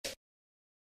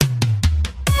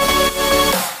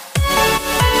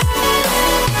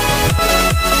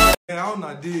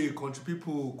day, country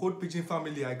people, code pidgin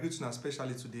family, I greet you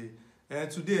especially today. And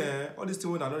today, all this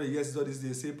thing when I know the yes all this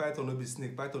day say Python no be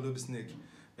snake, Python no be snake.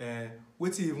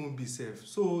 Wetin even be safe.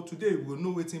 So today we go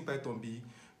know wetin Python be.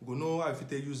 We go know how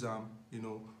fit use am, you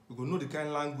know. We go know the kind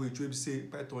of language wey be say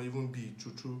Python even be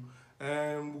true.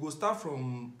 We go start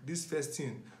from this first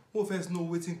thing. We first know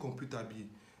wetin computer be.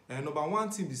 Number one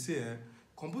thing be say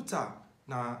computer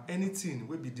na anything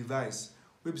wey be device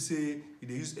wey be say e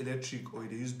dey use electric or e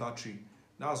dey use battery.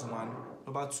 That's one.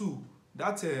 Number two,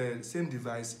 that same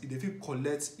device e dey fit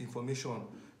collect information.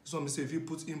 This one be say if you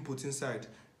put input inside,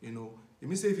 you know, e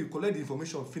mean say if you collect the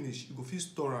information finish, you go fit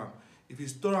store am. If you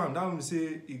store am, that mean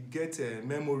say e get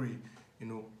memory. You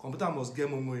know, computer must get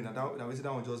memory. Na wetin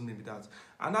that one just mean be that.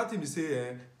 Another thing be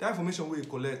say that information wey you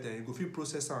collect, you go fit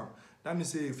process am. That means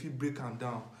say if you break am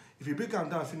down. If you break am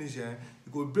down finish, you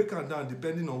go break am down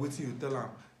depending on wetin you tell am.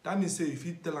 That means say if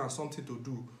you tell am something to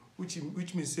do,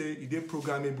 which means say e dey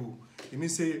programmable. E mean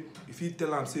say if you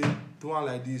tell am say do am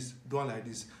like this, do am like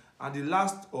this. And the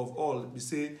last of all be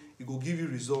say e go give you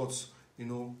results, you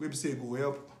know, wey be say e go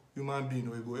help human being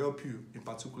or e go help you in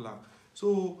particular.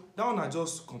 So that one na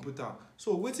just computer.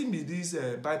 So wetin be this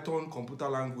Python computer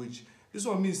language? This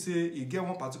one mean say e get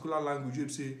one particular language wey be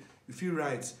say you fit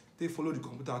write take follow the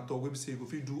computer talk, wey be say you go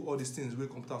fit do all these things wey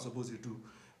computer suppose dey do,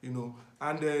 you know.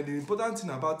 And the important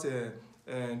thing about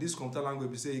this computer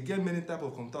language be say e get many type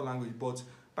of computer language, but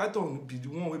Python be the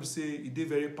one wey be say e dey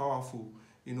very powerful.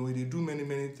 You know, e dey do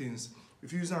many things.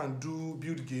 If you use am do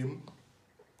build game,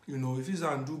 you know, if you use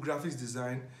am do graphics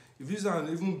design, if you use am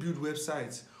even build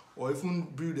websites or even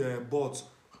build bot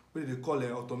wey dey call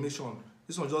automation.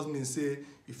 This one just mean say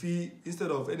if you,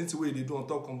 instead of anything wey you dey do on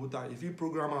top computer, if you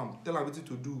program am, tell am wetin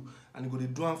to do, and e go dey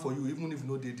do am for you even if you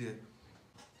no dey there.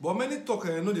 But many talk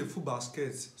no dey full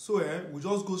basket. So we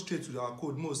just go straight to our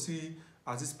code, more see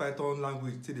as this Python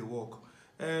language take dey work.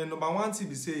 Number one thing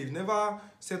be say if you never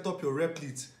set up your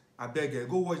replit, abeg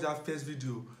go watch that first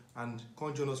video and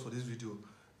come join us for this video.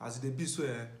 As e dey be so,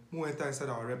 we enter inside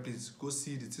our replit, go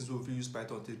see the things wey we fit use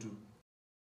Python to do.